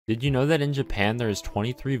Did you know that in Japan there is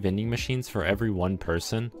 23 vending machines for every one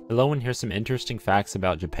person? Hello, and here's some interesting facts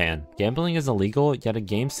about Japan. Gambling is illegal, yet a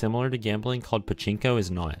game similar to gambling called pachinko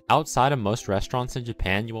is not. Outside of most restaurants in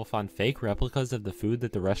Japan, you will find fake replicas of the food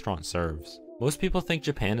that the restaurant serves. Most people think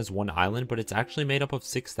Japan is one island, but it's actually made up of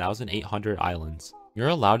 6,800 islands. You're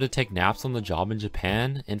allowed to take naps on the job in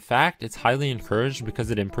Japan. In fact, it's highly encouraged because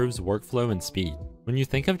it improves workflow and speed. When you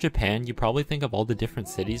think of Japan, you probably think of all the different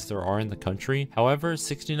cities there are in the country. However,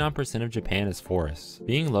 69% of Japan is forests.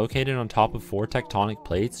 Being located on top of 4 tectonic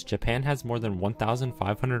plates, Japan has more than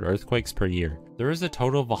 1,500 earthquakes per year. There is a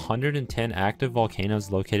total of 110 active volcanoes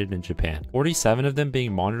located in Japan, 47 of them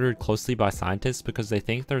being monitored closely by scientists because they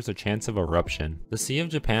think there's a chance of eruption. The Sea of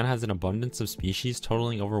Japan has an abundance of species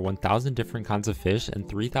totaling over 1,000 different kinds of fish and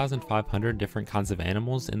 3,500 different kinds of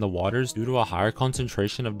animals in the waters due to a higher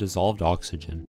concentration of dissolved oxygen.